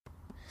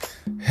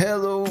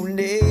Hello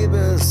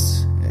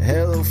neighbors,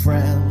 hello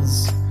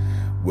friends.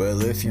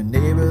 Well, if your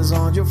neighbors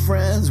aren't your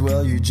friends,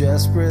 well, you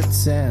just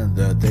pretend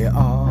that they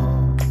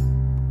are.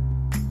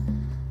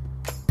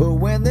 But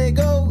when they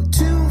go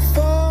too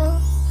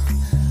far,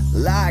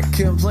 like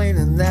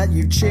complaining that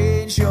you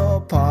changed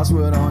your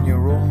password on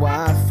your own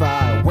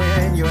Wi-Fi,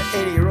 when your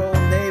 80-year-old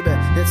neighbor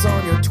hits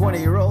on your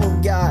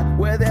 20-year-old guy,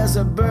 where there's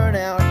a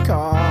burnout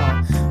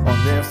car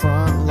on their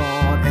front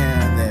lawn,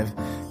 and they've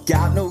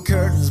got no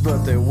curtains,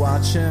 but they're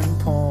watching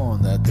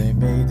porn that they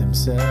made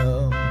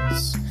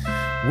themselves.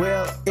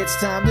 Well, it's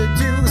time to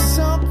do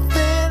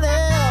something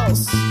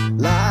else,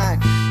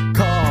 like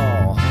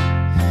call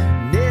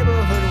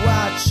neighborhood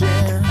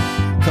watching,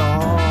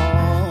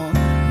 call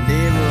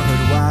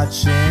neighborhood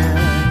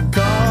watching,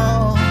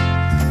 call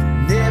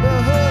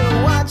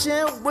neighborhood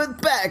watching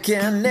with Beck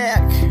and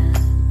Nick.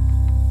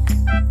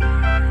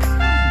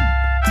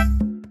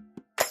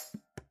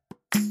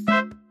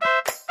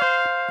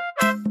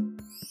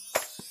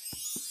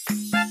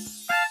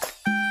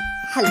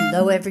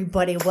 Hello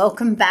everybody,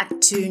 welcome back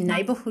to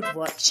Neighbourhood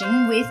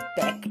Watching with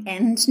Beck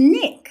and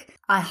Nick.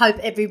 I hope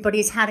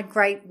everybody's had a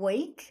great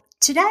week.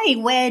 Today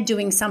we're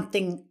doing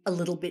something a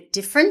little bit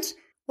different.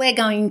 We're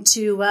going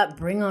to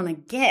bring on a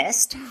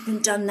guest.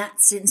 Haven't done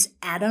that since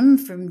Adam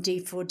from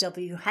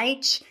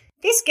D4WH.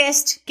 This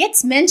guest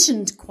gets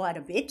mentioned quite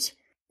a bit.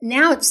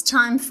 Now it's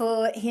time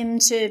for him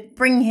to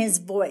bring his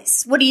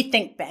voice. What do you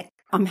think, Beck?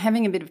 I'm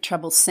having a bit of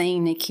trouble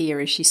seeing Nick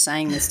here as she's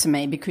saying this to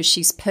me because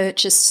she's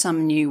purchased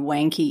some new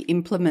wanky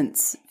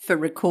implements for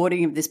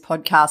recording of this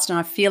podcast, and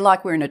I feel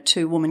like we're in a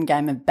two-woman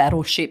game of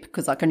Battleship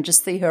because I can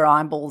just see her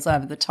eyeballs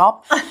over the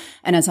top.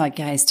 And as I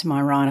gaze to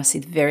my right, I see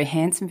the very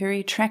handsome, very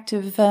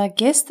attractive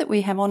guest that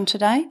we have on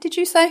today. Did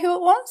you say who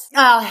it was?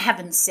 I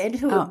haven't said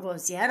who it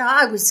was yet.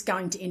 I was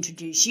going to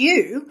introduce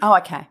you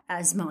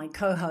as my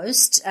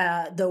co-host,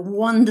 the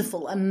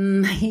wonderful,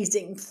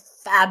 amazing,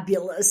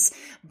 fabulous,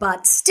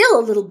 but still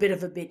a little bit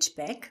of a bitch,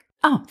 Beck.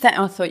 Oh,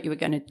 I thought you were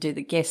going to do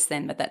the guest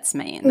then, but that's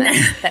me, and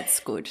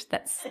that's good.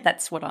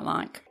 That's what I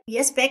like.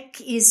 Yes,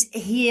 Beck is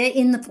here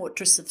in the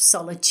Fortress of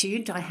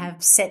Solitude. I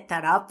have set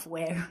that up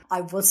where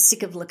I was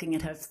sick of looking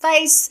at her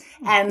face,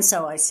 and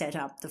so I set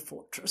up the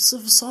Fortress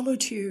of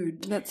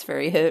Solitude. That's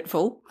very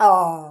hurtful.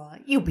 Oh,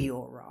 you'll be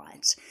all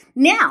right.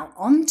 Now,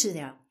 on to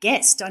our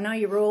guest. I know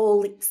you're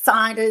all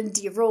excited.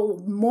 You're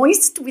all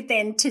moist with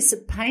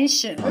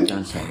anticipation. Oh,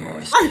 don't say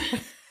moist.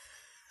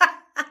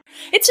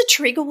 It's a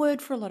trigger word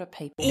for a lot of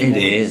people. It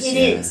is.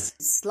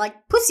 It's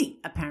like pussy,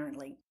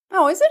 apparently.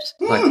 Oh, is it?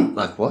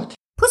 Like what?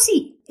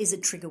 Pussy is a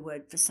trigger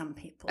word for some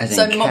people. As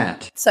in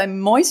cat. So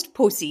moist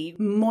pussy.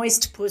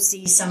 Moist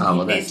pussy, some well,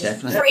 people that's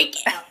just definitely- freak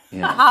out.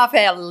 Yeah. Half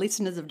our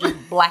listeners have just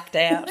blacked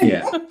out.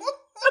 Yeah.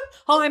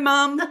 Hi,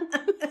 Mum.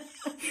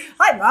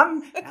 Hi,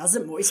 Mum. How's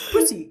a moist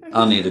pussy?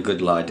 I'll need a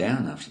good lie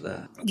down after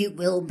that. You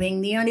will,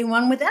 being the only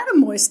one without a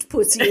moist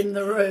pussy in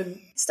the room.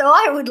 So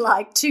I would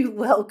like to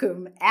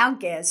welcome our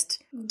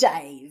guest,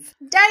 Dave.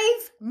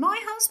 Dave, my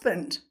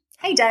husband.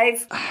 Hey,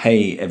 Dave.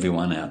 Hey,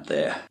 everyone out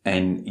there.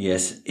 And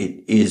yes,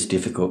 it is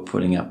difficult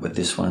putting up with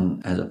this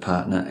one as a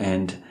partner.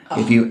 And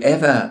if you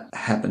ever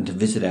happen to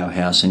visit our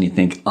house and you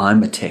think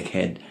I'm a tech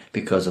head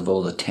because of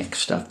all the tech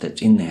stuff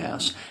that's in the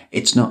house,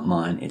 it's not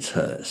mine, it's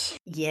hers.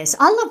 Yes,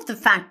 I love the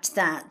fact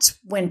that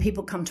when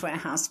people come to our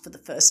house for the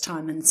first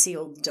time and see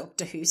all the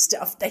Doctor Who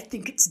stuff, they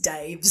think it's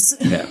Dave's.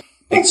 Yeah.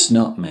 It's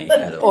not me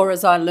at all. Or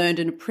as I learned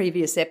in a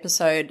previous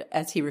episode,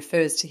 as he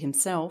refers to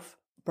himself,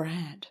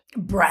 Brad.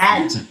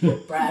 Brad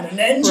and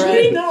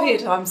Angelina.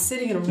 Pitt. I'm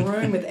sitting in a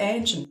room with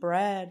Ange and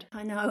Brad.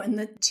 I know, and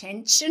the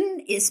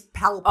tension is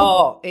palpable.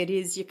 Oh, it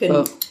is. You can...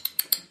 Well,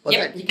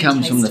 Yep, that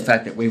comes from the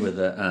fact that we were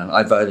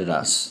I voted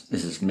us,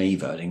 this is me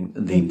voting,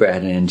 the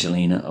Brad and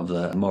Angelina of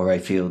the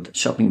Morayfield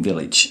shopping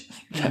village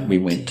that we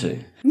went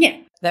to. Yeah.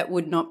 That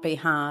would not be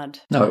hard.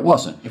 No, it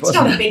wasn't. It's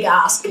not a big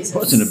ask, is it? It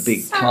wasn't a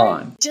big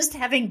climb. Just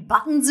having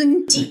buttons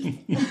and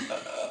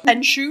teeth.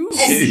 And shoes.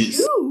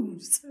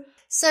 Shoes.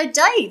 So,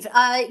 Dave,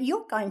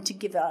 you're going to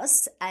give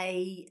us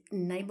a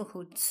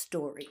neighbourhood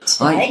story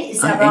today.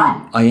 Is that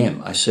right? I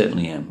am. I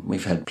certainly am.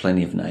 We've had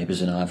plenty of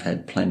neighbours, and I've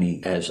had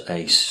plenty as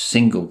a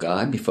single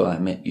guy before I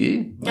met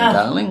you, my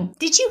darling.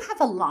 Did you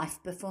have a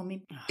life before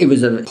me? It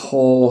was a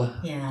poor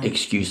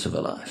excuse of a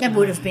life. That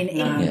would have been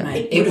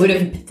it would have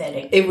been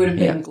pathetic. It would have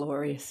been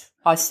glorious.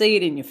 I see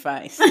it in your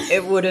face.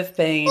 It would have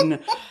been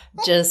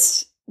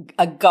just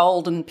a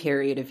golden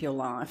period of your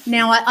life.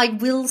 Now, I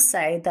will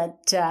say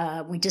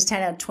that we just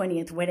had our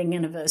 20th wedding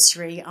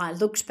anniversary. I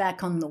looked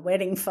back on the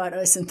wedding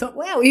photos and thought,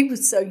 wow, he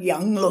was so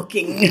young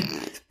looking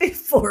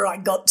before I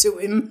got to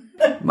him.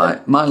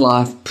 My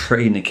life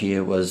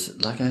pre-Nikia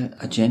was like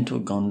a gentle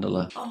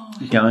gondola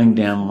going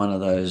down one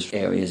of those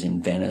areas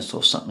in Venice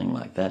or something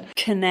like that.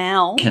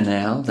 Canal,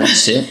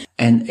 that's it.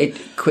 And it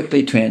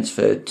quickly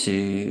transferred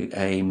to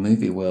a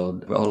movie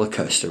world roller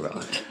coaster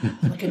ride.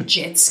 like a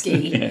jet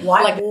ski,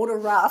 White water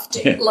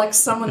rafting. like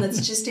someone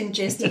that's just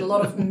ingested a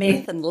lot of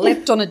meth and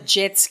leapt on a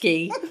jet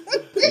ski.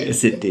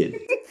 Yes, it did.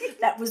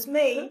 That was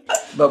me.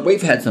 But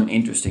we've had some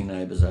interesting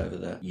neighbours over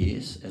the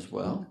years as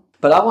well.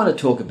 But I want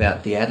to talk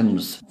about the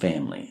Addams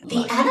family.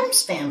 The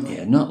Addams family?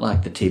 Yeah, not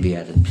like the TV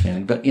Addams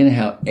family, but you know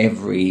how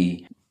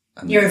every...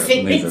 You're a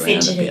bit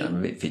fidgety. I'm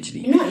a bit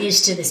fidgety. You're not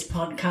used to this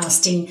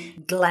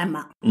podcasting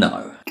glamour.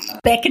 No.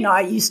 Beck and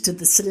I are used to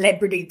the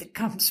celebrity that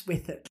comes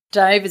with it.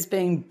 Dave is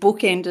being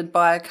bookended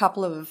by a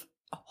couple of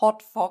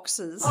hot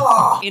foxes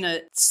in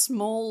a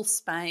small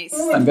space.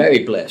 I'm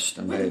very blessed.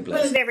 I'm very Well,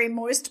 blessed. very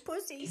moist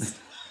pussies.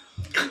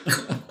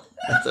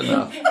 That's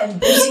enough.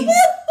 And pussies.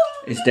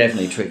 It's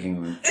definitely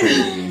tricking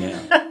you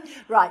now.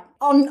 Right,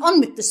 on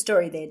with the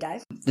story there,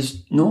 Dave.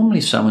 There's normally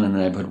someone in the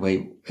neighbourhood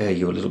where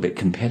you're a little bit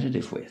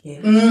competitive with.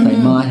 Yeah. They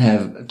might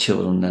have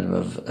children that are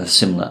of a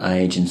similar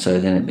age, and so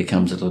then it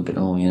becomes a little bit,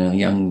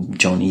 young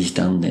Johnny's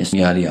done this,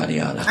 yada, yada,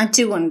 yada. I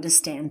do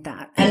understand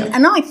that.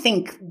 And I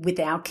think with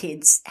our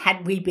kids,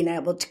 had we been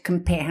able to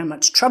compare how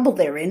much trouble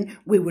they're in,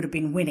 we would have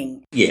been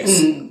winning.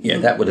 Yes. Yeah,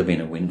 that would have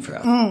been a win for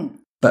us.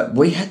 But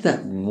we had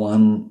that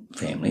one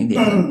family, the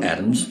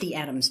Addams. The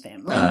Addams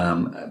family.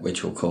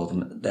 Which we'll call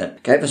them,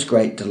 that gave us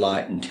great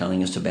delight in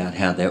telling us about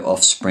how their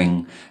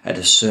offspring at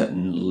a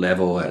certain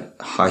level at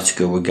high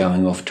school were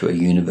going off to a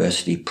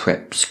university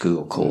prep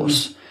school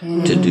course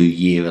to do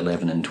year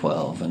 11 and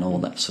 12 and all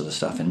that sort of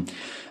stuff. And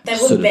they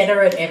were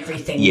better at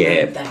everything.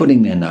 Yeah,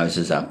 putting their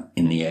noses up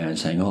in the air and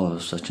saying, oh,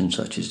 such and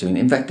such is doing it.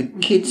 In fact, the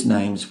kids'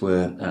 names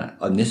were,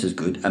 and this is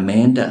good,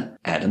 Amanda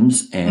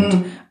Addams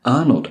and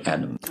Arnold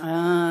Addams.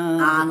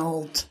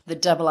 Arnold. The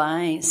double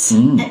A's.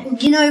 And,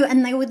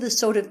 and they were the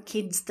sort of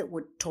kids that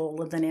were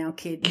taller than our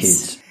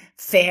kids.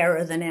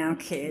 Fairer than our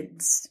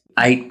kids.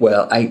 Eight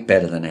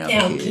better than our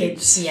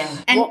kids. Yeah.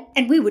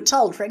 And we were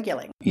told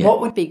regularly. Yeah. What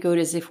would be good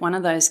is if one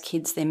of those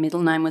kids, their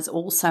middle name was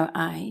also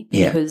A,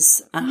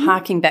 because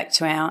harking back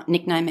to our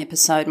nickname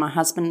episode, my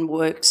husband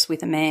works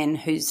with a man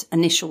whose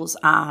initials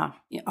are,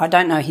 I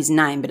don't know his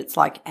name, but it's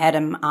like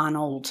Adam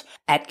Arnold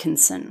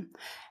Atkinson.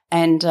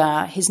 And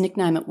his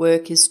nickname at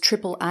work is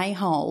Triple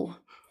A-hole.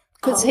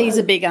 Because he's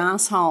a big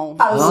asshole.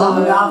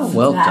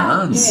 Well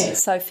done. Yeah.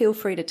 So feel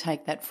free to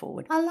take that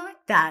forward. I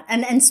like that.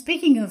 And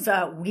speaking of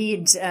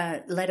weird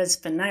letters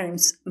for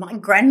names, my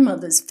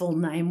grandmother's full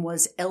name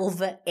was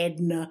Elva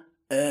Edna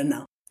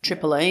Erna.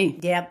 Triple E.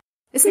 Yeah.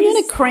 Isn't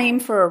that a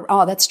cream for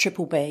that's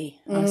Triple B.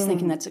 I was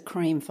thinking that's a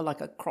cream for like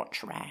a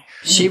crotch rash.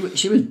 She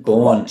was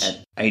born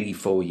at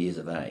 84 years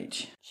of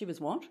age. She was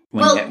what?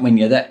 When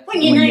your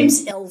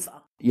name's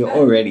Elva. You're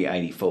already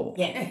 84.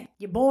 Yeah.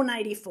 You're born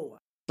 84.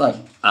 Like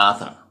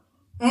Arthur.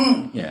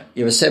 Yeah,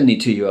 you're a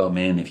 72-year-old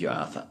man if you're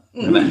Arthur.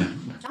 No matter.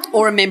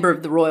 Or a member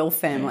of the royal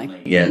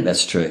family. Yeah,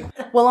 that's true.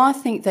 Well, I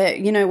think that,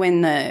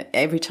 when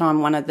every time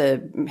one of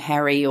the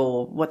Harry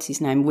or what's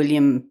his name,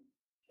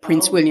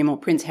 Prince William or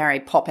Prince Harry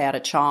pop out a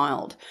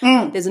child,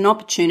 there's an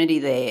opportunity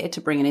there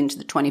to bring it into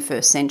the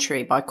 21st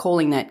century by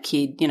calling that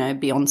kid,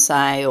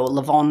 Beyonce or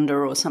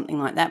Lavonda or something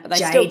like that, but they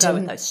still go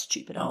with those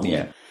stupid old...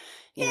 Yeah.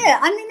 Yeah,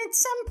 I mean, at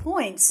some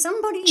point,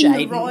 somebody in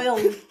the royal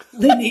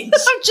lineage...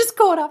 I'm just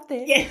caught up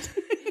there. Yeah,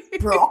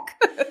 Brock.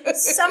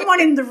 Someone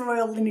in the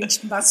royal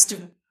lineage must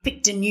have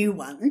picked a new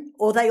one,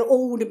 or they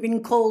all would have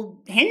been called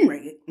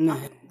Henry. No.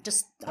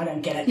 I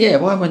don't get it. Yeah,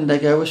 why wouldn't they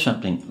go with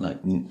something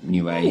like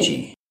new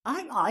agey?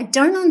 I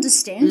don't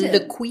understand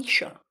it.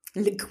 LaQuisha.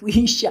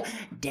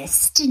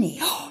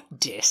 Destiny.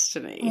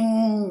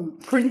 Destiny.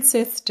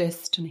 Princess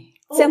Destiny.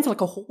 Sounds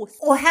like a horse.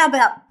 Or how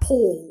about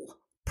Paul?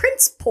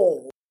 Prince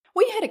Paul.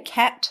 We had a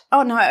cat.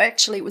 Oh, no,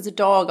 actually, it was a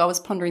dog. I was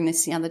pondering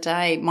this the other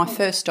day. My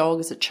first dog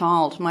as a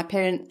child. My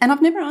parents, and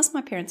I've never asked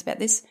my parents about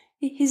this,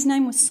 his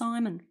name was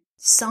Simon.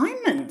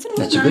 Simon?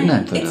 That's a good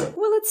name for a dog.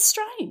 Well, it's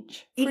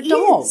strange for a It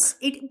dog. is.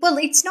 Well,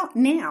 it's not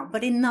now,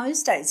 but in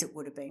those days it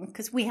would have been,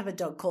 because we have a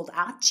dog called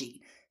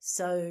Archie.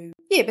 So...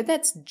 Yeah, but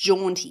that's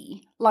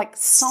jaunty. Like,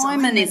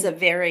 Simon is a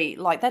very,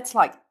 that's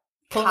like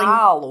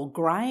Carl or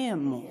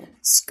Graham or...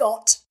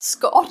 Scott.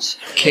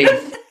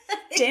 Keith.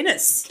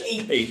 Dennis.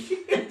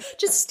 Keith.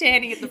 Just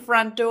standing at the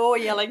front door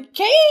yelling,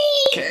 Keith!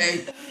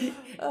 Keith.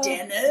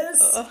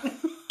 Dennis.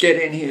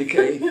 Get in here,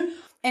 Keith.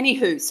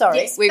 Anywho, sorry,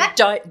 Yes, we've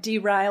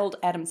derailed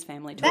Addams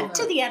family. Back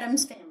to the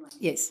Addams family.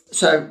 Yes.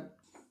 So,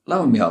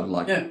 lo and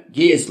behold,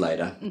 years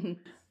later...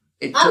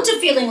 After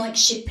feeling like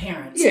shit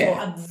parents for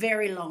a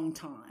very long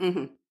time.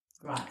 Mm-hmm.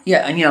 Right.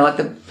 Yeah, and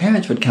the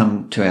parents would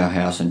come to our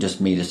house and just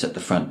meet us at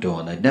the front door,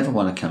 and they'd never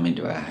want to come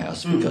into our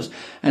house because,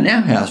 and our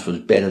house was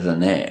better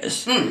than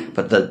theirs,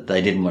 but they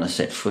didn't want to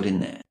set foot in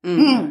there.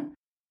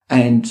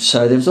 And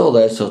so there was all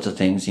those sorts of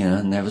things,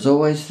 and there was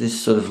always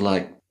this sort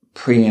of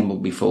preamble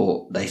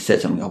before they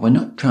said something. Oh, we're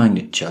not trying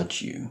to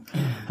judge you,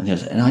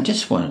 and I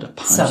just wanted to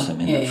punch them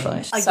in the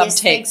face. I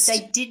guess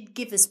they did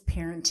give us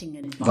parenting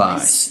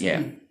advice.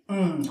 Yeah.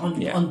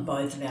 On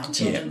both of our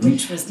children,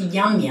 which was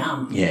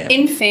yum. Yeah.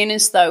 In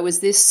fairness, though, was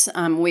this,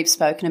 we've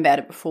spoken about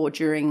it before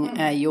during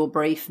your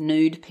brief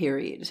nude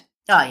period.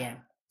 Oh, yeah.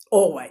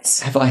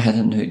 Always. Have I had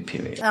a nude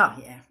period? Oh,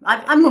 yeah.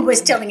 I'm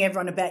always telling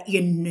everyone about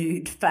your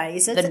nude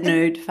phase. The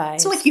nude phase.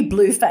 It's like your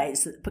blue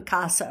phase that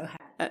Picasso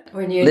had.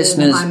 When you're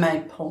doing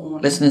homemade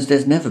porn. Listeners,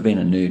 there's never been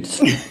a nude.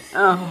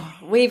 Oh,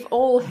 we've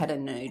all had a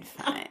nude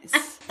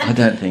phase. I I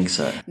don't think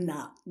so.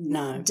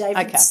 No.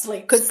 David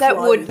sleeps because that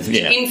would, clothed.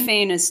 Yeah. in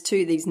fairness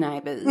to these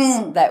neighbours,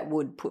 that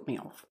would put me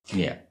off.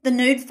 Yeah. The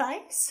nude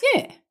face?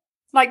 Yeah.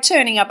 Like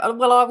turning up,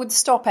 well, I would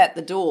stop at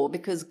the door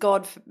because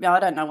I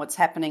don't know what's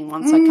happening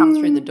once I come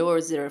through the door.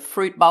 Is there a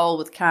fruit bowl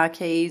with car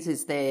keys?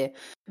 Is there,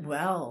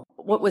 Well,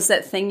 what was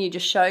that thing you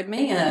just showed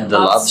me? The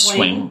love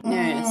swing.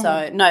 Yeah,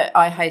 so no,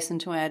 I hasten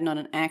to add, not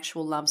an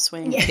actual love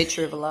swing, a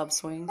picture of a love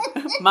swing.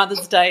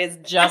 Mother's Day is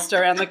just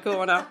around the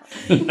corner.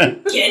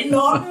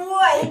 cannot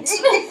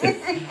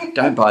wait.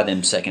 Don't buy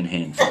them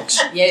second-hand, folks.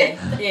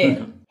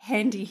 Yeah.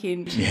 Handy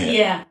hint.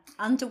 Yeah.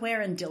 Underwear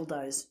and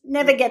dildos.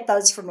 Never get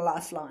those from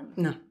Lifeline.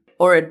 No.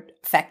 Or a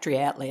factory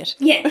outlet.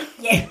 Yeah.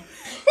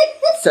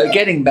 So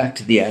getting back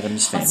to the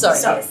Addams family.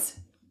 Sorry.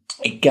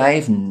 It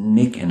gave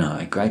Nick and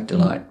I great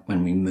delight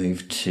when we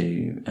moved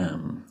to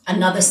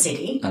Another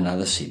city.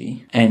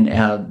 and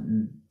our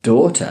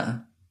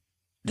daughter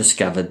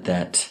discovered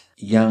that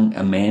young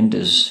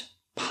Amanda's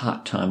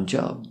part-time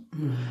job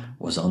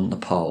was on the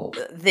pole.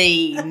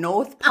 The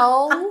North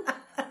Pole.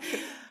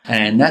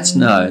 And that's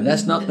not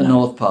the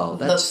North Pole.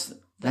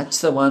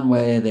 That's the one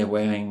where they're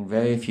wearing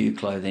very few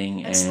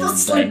clothing and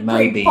they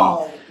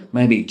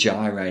may be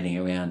gyrating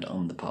around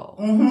on the pole.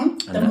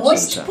 Mm-hmm. The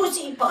moist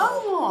pussy pole.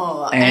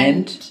 Oh,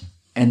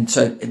 And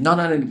so not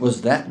only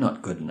was that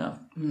not good enough,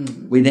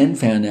 we then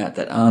found out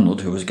that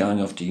Arnold, who was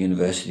going off to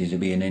university to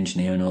be an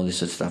engineer and all this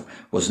sort of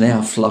stuff, was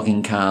now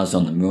flogging cars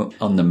on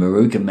the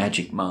Maruga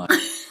Magic Mine.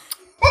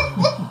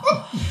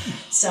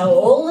 So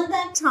all of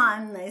that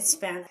time they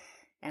spent,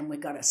 and we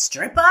got a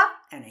stripper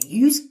and a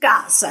used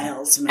car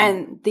salesman.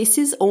 And this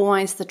is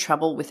always the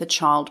trouble with a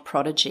child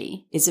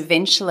prodigy, is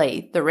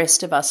eventually the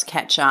rest of us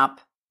catch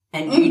up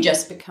and you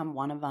just become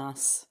one of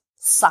us.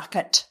 Suck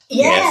it.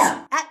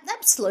 Yeah,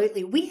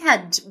 absolutely. We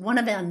had one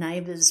of our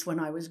neighbours when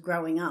I was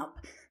growing up,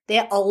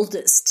 their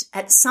oldest,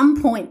 at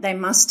some point they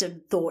must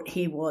have thought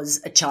he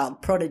was a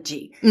child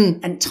prodigy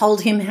and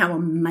told him how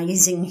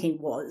amazing he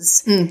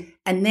was.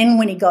 And then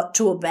when he got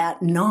to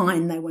about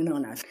 9, they went, oh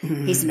no,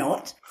 he's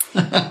not.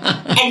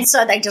 And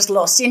so they just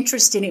lost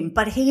interest in him.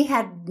 But he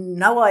had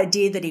no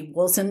idea that he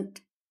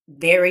wasn't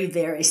very,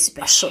 very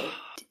special.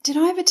 Did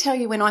I ever tell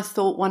you when I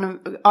thought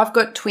I've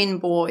got twin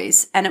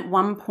boys, and at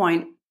one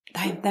point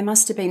they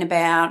must have been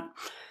about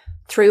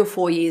 3 or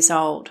 4 years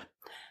old.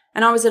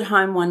 And I was at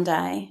home one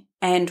day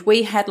and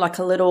we had like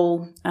a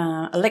little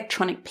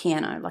electronic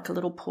piano, like a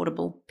little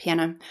portable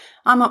piano.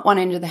 I'm at one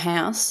end of the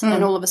house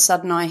and all of a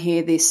sudden I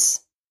hear this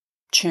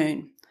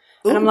tune.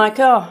 Ooh. And I'm like,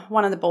 oh,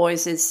 one of the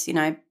boys is,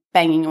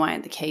 banging away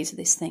at the keys of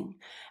this thing.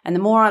 And the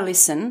more I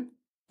listen,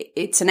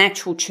 it's an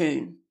actual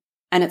tune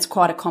and it's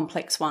quite a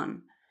complex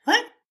one.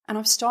 What? And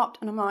I've stopped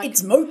and I'm like,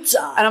 it's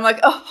Mozart. And I'm like,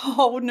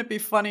 oh, wouldn't it be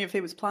funny if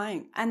he was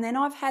playing? And then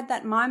I've had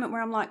that moment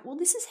where I'm like, well,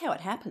 this is how it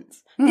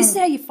happens. This is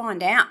how you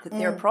find out that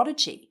they're a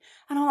prodigy.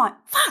 And I'm like,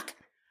 fuck,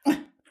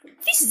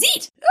 this is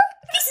it.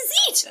 This is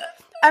it.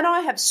 And I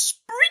have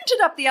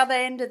sprinted up the other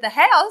end of the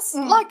house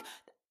like,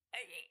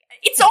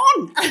 it's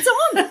on. It's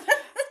on.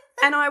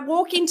 And I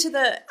walk into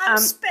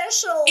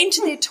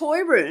into their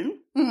toy room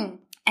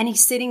and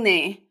he's sitting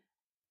there,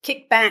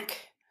 kicked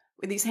back,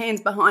 with his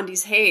hands behind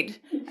his head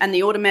and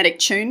the automatic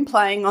tune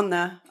playing on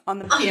the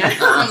piano.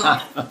 I'm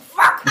like,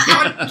 fuck,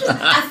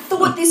 I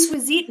thought this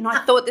was it and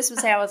I thought this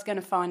was how I was going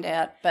to find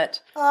out, but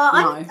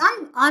no.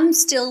 I'm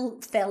still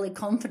fairly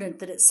confident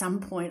that at some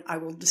point I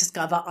will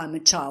discover I'm a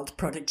child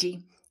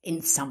prodigy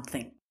in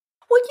something.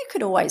 Well, you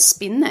could always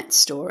spin that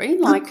story.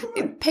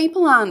 Like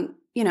people aren't,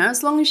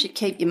 as long as you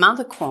keep your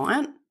mother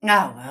quiet.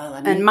 Oh, well,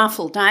 I mean, and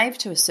muffle Dave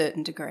to a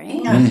certain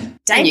degree. No,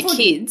 and your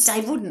kids.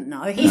 Dave wouldn't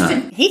know.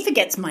 He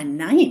forgets my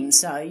name,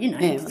 so,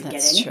 he'd forget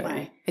that's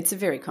anyway. True. It's a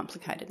very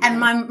complicated And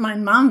name. my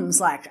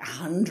mum's like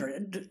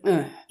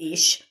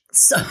 100-ish.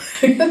 So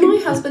But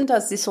my husband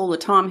does this all the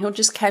time. He'll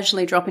just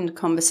casually drop into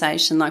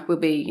conversation, like we'll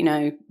be,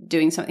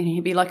 doing something. And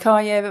he'll be like, oh,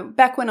 yeah, but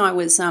back when I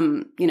was,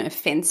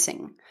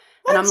 fencing.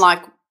 What? And I'm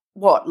like,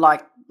 what,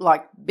 like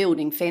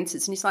building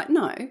fences? And he's like,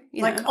 no.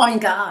 On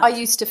guard. I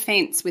used to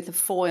fence with a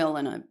foil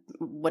and a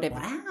whatever.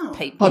 Wow.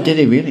 Oh, did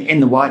he really? In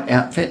the white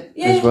outfit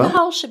as well? The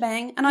whole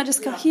shebang. And I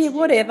just go, yeah,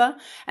 whatever.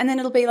 And then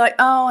it'll be like,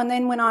 oh, and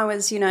then when I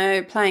was,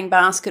 playing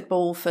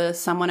basketball for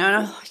someone,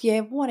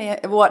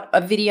 whatever, what,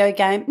 a video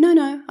game?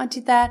 No, I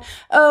did that.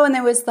 Oh, and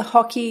there was the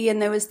hockey and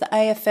there was the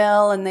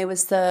AFL and there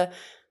was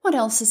what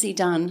else has he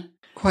done?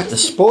 Quite the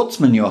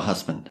sportsman, your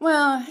husband.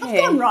 Well, I've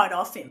gone right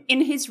off him.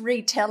 In his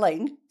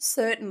retelling,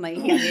 certainly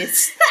he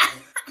is.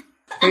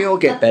 We all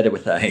get better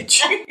with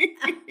age.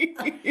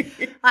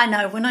 I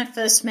know. When I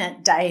first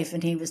met Dave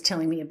and he was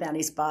telling me about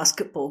his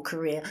basketball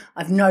career,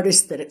 I've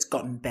noticed that it's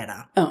gotten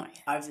better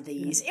over the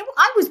years.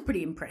 I was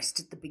pretty impressed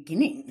at the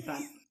beginning,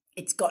 but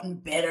it's gotten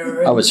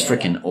better. I was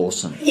freaking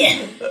awesome.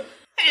 Yeah.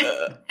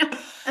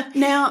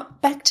 Now,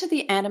 back to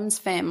the Addams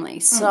family.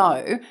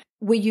 So,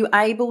 were you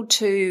able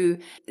to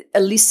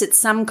elicit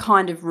some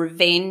kind of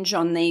revenge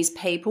on these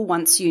people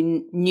once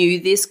you knew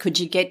this? Could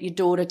you get your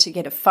daughter to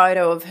get a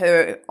photo of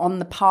her on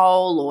the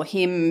pole or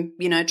him,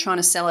 trying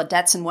to sell a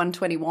Datsun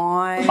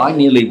 120Y? I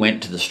nearly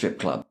went to the strip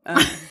club.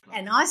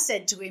 And I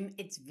said to him,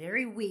 it's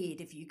very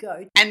weird if you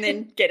go. And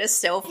then get a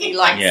selfie,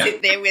 Yeah.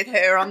 sit there with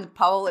her on the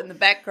pole in the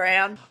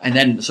background. And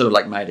then sort of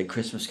like made a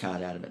Christmas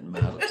card out of it and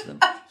mailed it to them.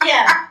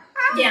 Yeah.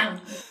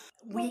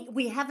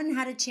 We haven't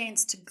had a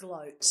chance to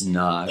gloat.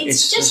 No, It's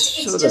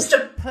sort just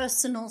of, a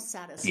personal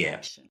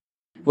satisfaction.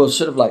 well,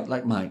 sort of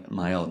like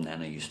my old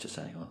nana used to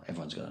say. Well,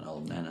 everyone's got an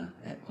old nana.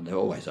 Well, they're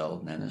always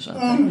old nanas,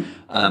 aren't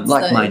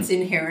they? It's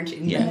inherent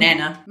in the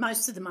nana.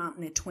 Most of them aren't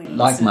in their 20s.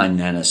 Like my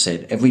nana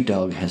said, every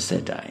dog has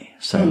their day.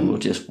 So we'll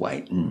just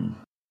wait and.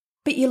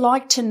 But you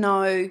like to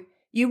know,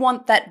 you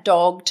want that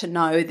dog to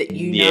know that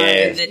you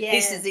know that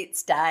this is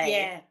its day.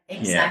 Yeah,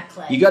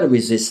 exactly. Yeah. You got to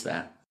resist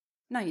that.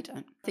 No, you don't.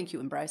 I think you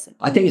embrace it.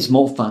 I think it's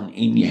more fun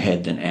in your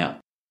head than out.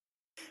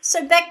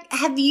 So, Beck,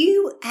 have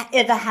you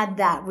ever had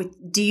that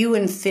do you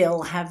and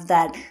Phil have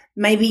that,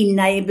 maybe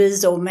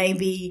neighbours or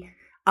maybe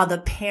other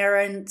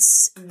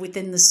parents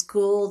within the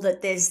school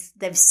that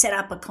they've set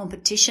up a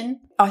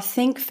competition? I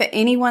think for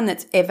anyone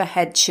that's ever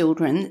had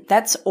children,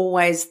 that's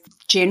always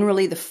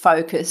generally the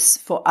focus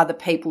for other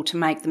people to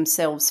make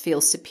themselves feel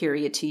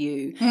superior to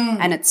you.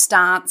 And it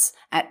starts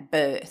at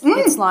birth.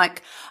 It's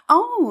like,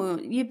 oh,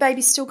 your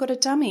baby's still got a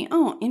dummy.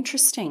 Oh,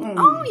 interesting.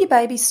 Oh, your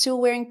baby's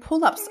still wearing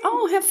pull-ups.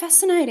 Oh, how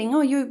fascinating.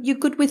 Oh, you're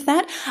good with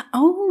that.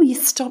 Oh, you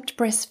stopped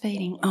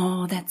breastfeeding.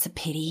 Oh, that's a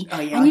pity. Oh,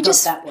 yeah, and I you got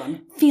just that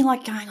one. feel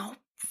like going, oh,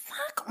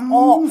 fuck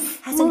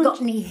off. Hasn't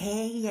got any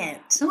hair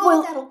yet.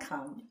 That'll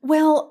come.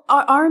 Well,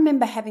 I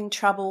remember having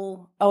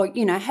trouble,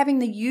 having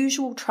the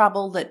usual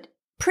trouble that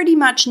pretty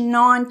much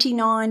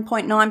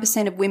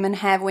 99.9% of women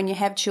have when you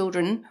have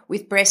children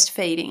with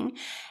breastfeeding.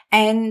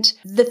 And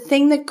the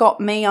thing that got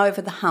me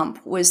over the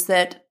hump was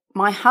that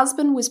my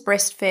husband was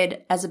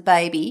breastfed as a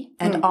baby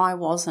and I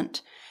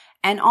wasn't.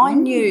 And I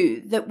knew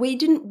that we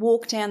didn't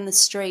walk down the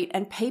street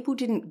and people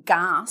didn't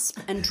gasp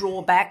and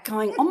draw back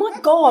going, oh, my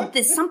God,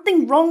 there's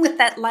something wrong with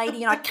that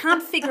lady and I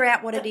can't figure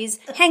out what it is.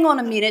 Hang on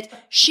a minute.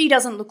 She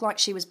doesn't look like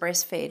she was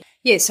breastfed.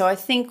 Yeah, so I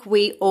think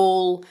we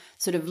all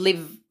sort of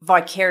live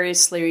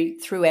vicariously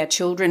through our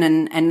children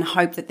and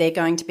hope that they're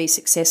going to be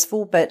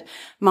successful. But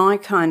my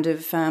kind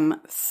of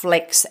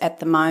flex at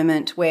the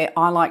moment where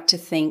I like to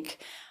think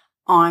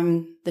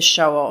I'm the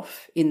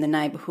show-off in the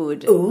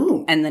neighbourhood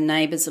and the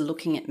neighbours are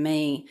looking at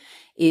me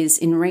is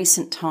in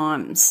recent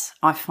times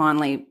I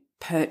finally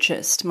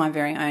purchased my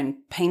very own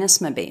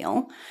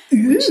penismobile,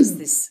 which is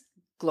this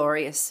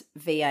glorious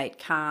V8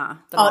 car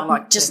that I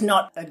like just to...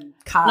 not a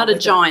car Not with a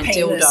giant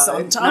penis dildo.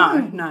 on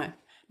top. No,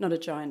 not a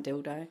giant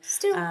dildo.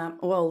 Still.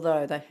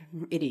 Although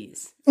it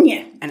is.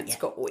 Yeah. And it's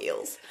got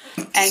wheels.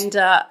 And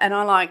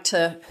I like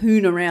to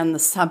hoon around the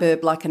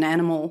suburb like an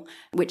animal,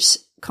 which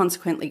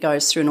consequently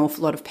goes through an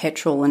awful lot of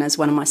petrol. And as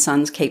one of my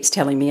sons keeps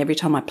telling me every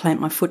time I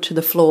plant my foot to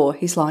the floor,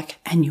 he's like,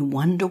 and you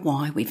wonder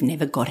why we've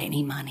never got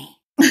any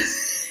money.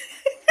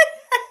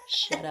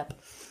 Shut up.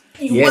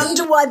 You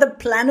wonder why the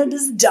planet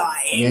is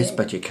dying. Yes,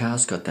 but your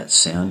car's got that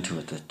sound to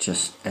it that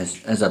just,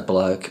 as a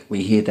bloke,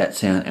 we hear that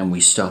sound and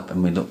we stop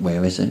and we look,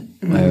 where is it?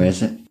 Where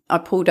is it? I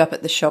pulled up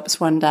at the shops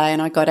one day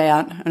and I got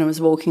out and I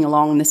was walking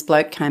along and this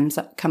bloke comes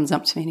up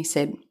to me and he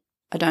said,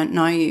 I don't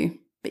know you,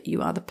 but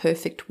you are the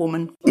perfect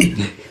woman.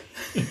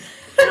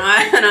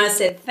 And I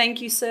said,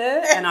 thank you,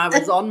 sir, and I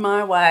was on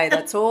my way.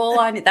 That's all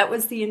I need. That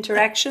was the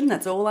interaction.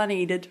 That's all I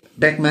needed.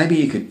 Beck, maybe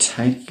you could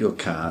take your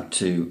car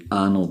to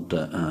Arnold,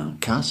 the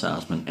car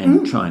salesman,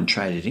 and try and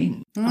trade it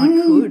in. I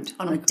could.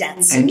 On a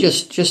Datsun. And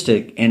just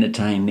to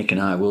entertain Nick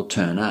and I, we'll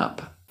turn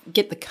up.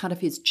 Get the cut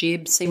of his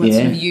jib, see what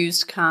sort of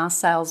used car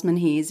salesman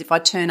he is. If I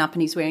turn up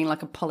and he's wearing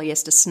like a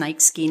polyester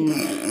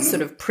snakeskin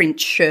sort of print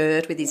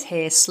shirt with his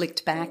hair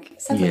slicked back.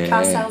 Is that what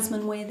car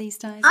salesmen wear these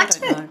days?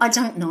 I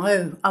don't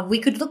know. We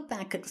could look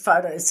back at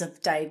photos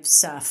of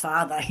Dave's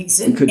father. He's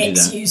an could do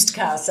ex-used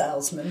car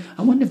salesman.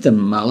 I wonder if the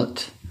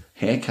mullet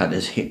haircut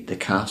has hit the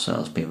car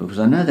salespeople, because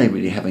I know they're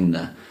really having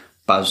the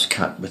buzz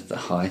cut with the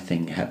high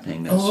thing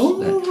happening.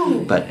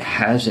 But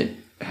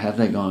have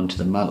they gone to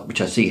the mullet, which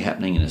I see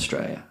happening in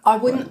Australia? I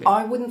wouldn't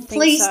think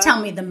Please so.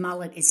 tell me the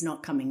mullet is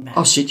not coming back.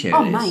 Oh, shit, yeah,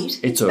 Oh, it is. mate,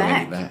 it's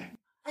already back.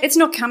 It's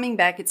not coming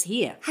back, it's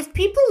here. Have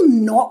people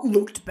not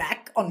looked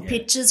back on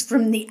pictures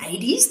from the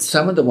 80s?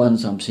 Some of the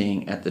ones I'm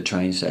seeing at the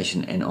train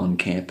station and on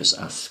campus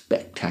are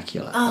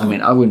spectacular. I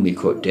mean, I wouldn't be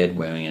caught dead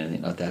wearing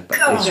anything like that, but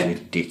it's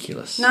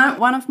ridiculous. No,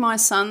 one of my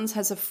sons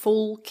has a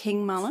full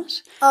king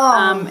mullet.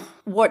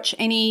 Watch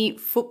any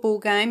football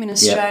game in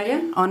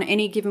Australia on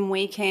any given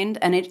weekend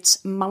and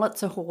it's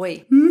mullets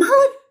ahoy.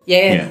 Mullet?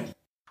 Yeah.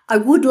 I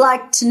would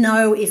like to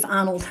know if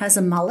Arnold has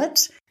a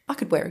mullet. I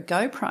could wear a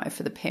GoPro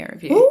for the pair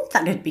of you. Oh,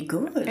 that'd be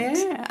good.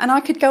 Yeah, and I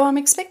could go, I'm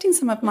expecting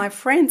some of my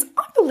friends.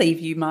 I believe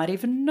you might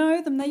even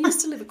know them. They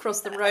used to live across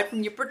the road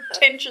from your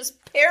pretentious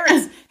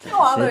parents. Who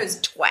are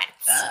those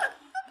twats?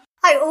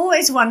 I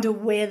always wonder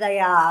where they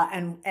are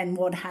and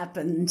what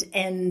happened,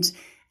 and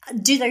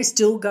do they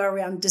still go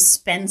around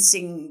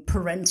dispensing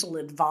parental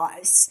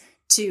advice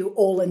to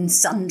all and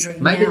sundry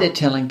Maybe now? they're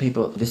telling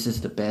people this is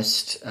the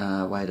best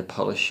way to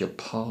polish your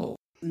pole.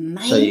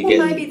 So you Well,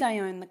 get maybe they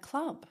own the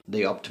club.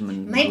 the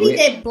optimum. Maybe grip.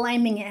 they're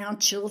blaming our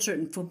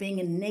children for being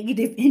a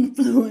negative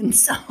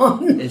influence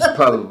on. It's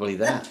probably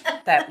that.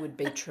 That would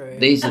be true.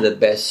 These are the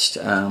best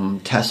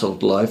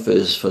tasseled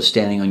loafers for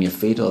standing on your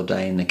feet all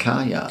day in the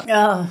car yard.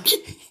 Oh.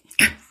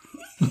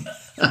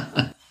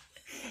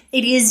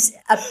 It is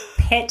a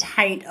pet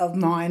hate of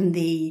mine,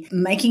 the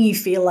making you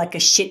feel like a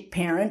shit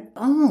parent.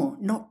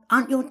 Oh,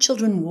 aren't your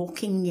children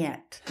walking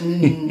yet?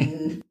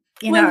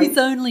 You know, he's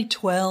only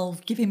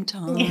 12, give him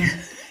time.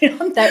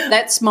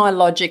 That's my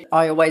logic.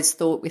 I always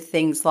thought with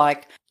things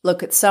like,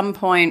 look, at some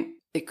point,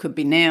 it could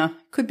be now,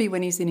 could be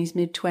when he's in his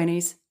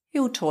mid-20s,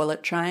 he'll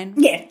toilet train.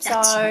 Yeah,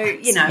 that's so,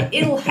 right.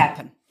 It'll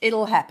happen.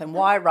 It'll happen.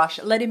 Why rush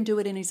it? Let him do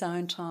it in his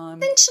own time.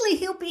 Eventually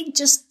he'll be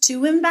just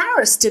too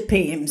embarrassed to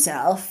pee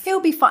himself. He'll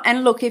be fine.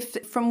 And look,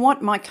 if from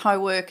what my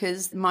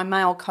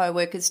male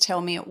co-workers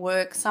tell me at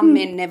work, some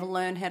men never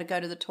learn how to go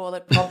to the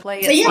toilet properly.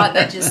 It's like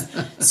they just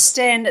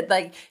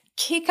they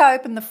kick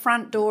open the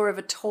front door of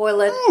a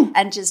toilet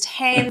and just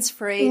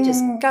hands-free,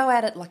 just go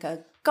at it like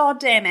a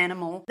goddamn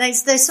animal. They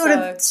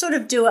sort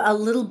of do a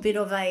little bit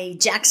of a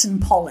Jackson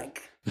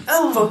Pollock.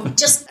 Well,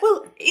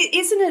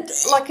 isn't it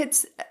like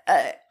it's...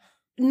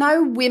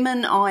 no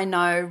women I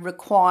know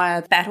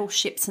require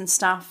battleships and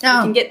stuff. You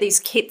can get these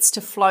kits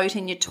to float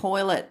in your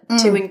toilet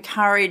to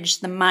encourage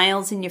the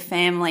males in your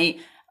family.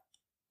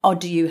 Oh,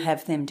 do you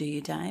have them, do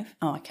you, Dave?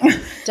 Oh, okay.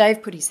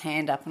 Dave put his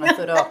hand up and I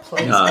thought, oh,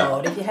 please,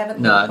 God, if you haven't...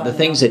 No, the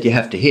things that you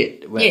have to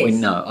hit.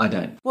 No, I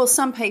don't. Well,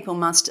 some people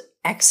must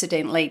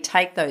accidentally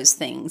take those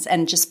things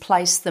and just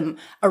place them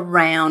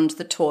around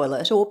the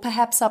toilet or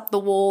perhaps up the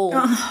wall.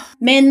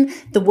 Men,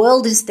 the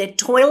world is their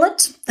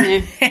toilet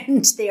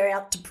and they're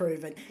out to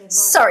prove it.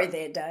 Sorry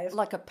there, Dave.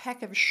 Like a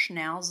pack of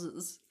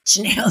schnauzers.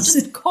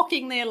 Schnauzers.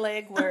 Cocking their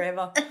leg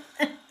wherever.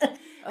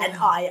 And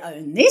I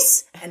own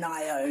this, and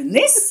I own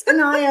this,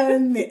 and I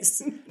own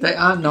this. They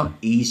are not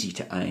easy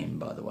to aim,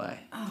 by the way.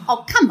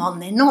 Oh, come on,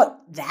 they're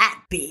not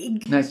that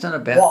big. No, it's not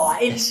about...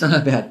 Wide. It's not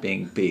about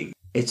being big.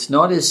 It's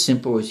not as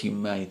simple as you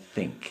may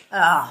think.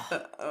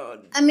 I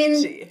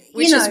mean,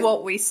 which is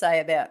what we say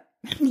about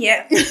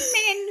men.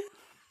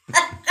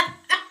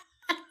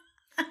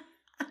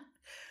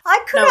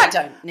 I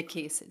don't.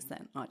 Nakia says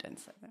that. I don't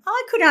say that.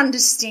 I could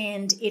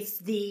understand if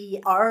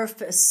the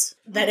orifice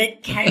that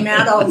it came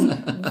out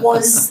of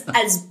was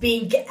as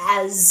big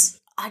as,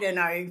 I don't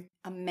know,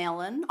 a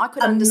melon. I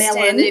could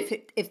understand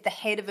it if the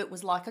head of it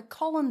was like a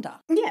colander.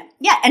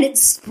 Yeah, and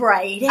it's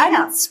sprayed out.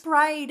 And it's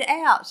sprayed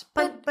out.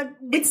 But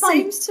it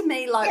seems to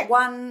me like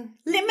one...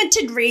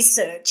 Limited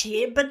research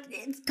here, but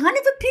it's kind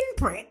of a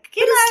pinprick,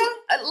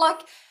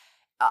 Like...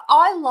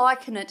 I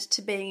liken it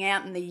to being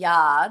out in the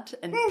yard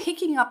and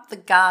picking up the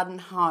garden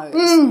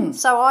hose.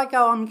 So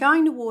I'm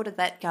going to water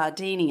that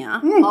gardenia.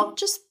 I'll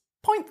just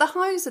point the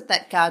hose at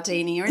that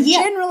gardenia and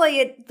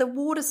generally the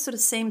water sort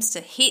of seems to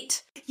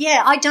hit.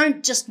 Yeah, I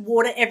don't just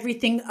water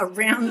everything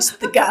around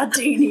the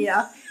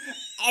gardenia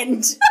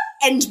and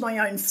my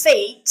own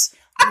feet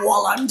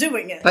while I'm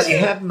doing it. But you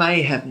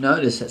may have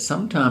noticed that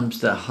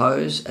sometimes the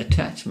hose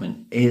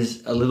attachment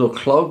is a little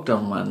clogged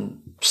on one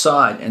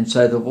side, and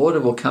so the water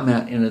will come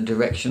out in a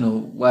directional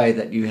way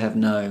that you have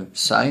no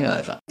say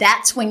over.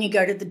 That's when you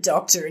go to the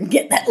doctor and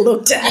get that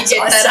looked at. You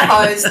get that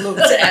hose looked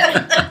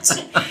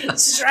at.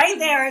 Straight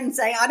there and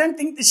say, I don't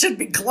think this should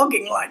be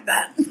clogging like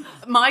that.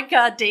 My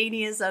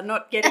gardenias are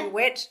not getting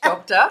wet,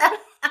 doctor.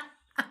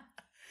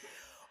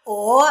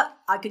 Or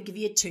I could give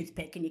you a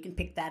toothpick and you can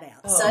pick that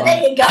out. So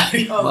there you go.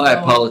 My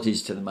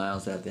apologies to the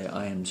males out there.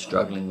 I am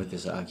struggling with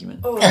this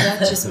argument. Oh, that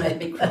just made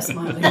me cross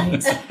my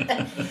legs.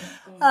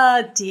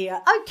 Oh, dear.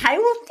 Okay,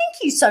 well,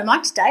 thank you so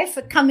much, Dave,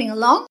 for coming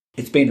along.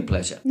 It's been a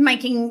pleasure.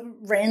 Making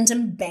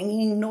random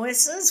banging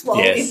noises while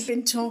we've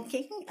been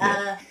talking.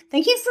 Yeah.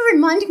 Thank you for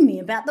reminding me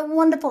about the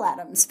wonderful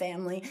Addams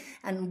family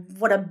and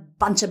what a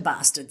bunch of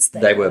bastards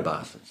they were.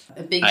 Bastards.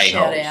 A big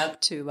shout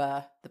out to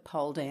the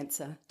pole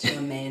dancer, to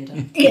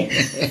Amanda.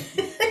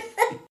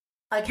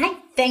 Okay,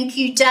 thank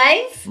you,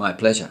 Dave. My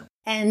pleasure.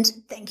 And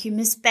thank you,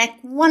 Miss Beck,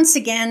 once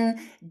again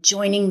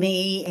joining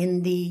me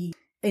in the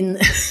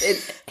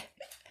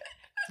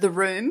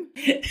room,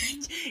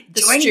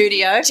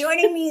 studio.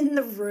 Joining me in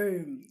the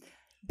room.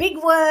 Big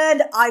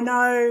word, I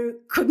know,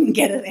 couldn't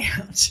get it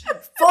out.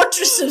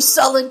 Fortress of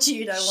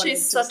solitude, I wanted to say.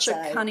 She's such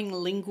a cunning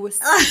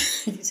linguist.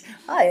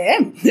 I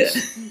am.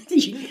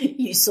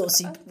 you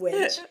saucy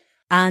wedge.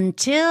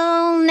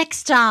 Until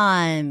next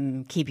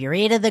time, keep your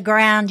ear to the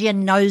ground, your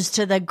nose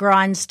to the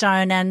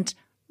grindstone, and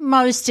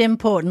most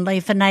importantly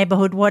for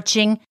neighbourhood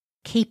watching,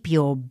 keep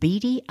your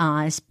beady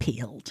eyes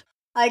peeled.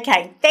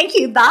 Okay, thank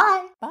you.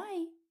 Bye.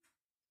 Bye.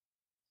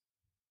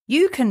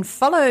 You can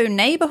follow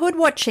Neighbourhood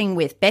Watching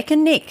with Beck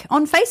and Nick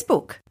on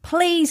Facebook.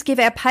 Please give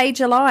our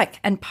page a like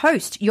and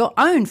post your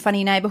own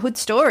funny neighbourhood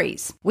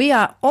stories. We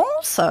are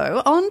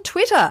also on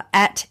Twitter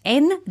at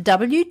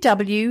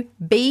NWWBAN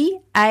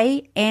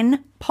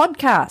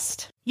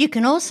Podcast. You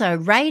can also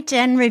rate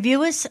and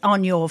review us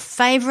on your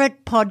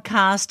favourite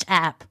podcast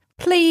app.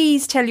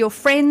 Please tell your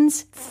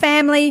friends,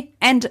 family,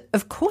 and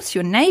of course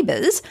your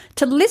neighbours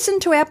to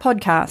listen to our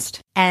podcast.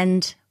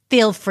 And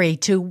Feel free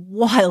to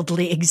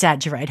wildly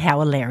exaggerate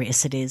how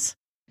hilarious it is.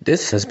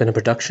 This has been a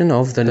production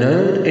of the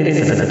Nerd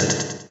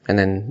Infinite. And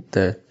then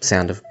the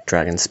sound of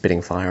dragons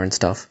spitting fire and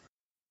stuff.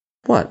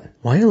 What?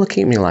 Why are you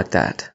looking at me like that?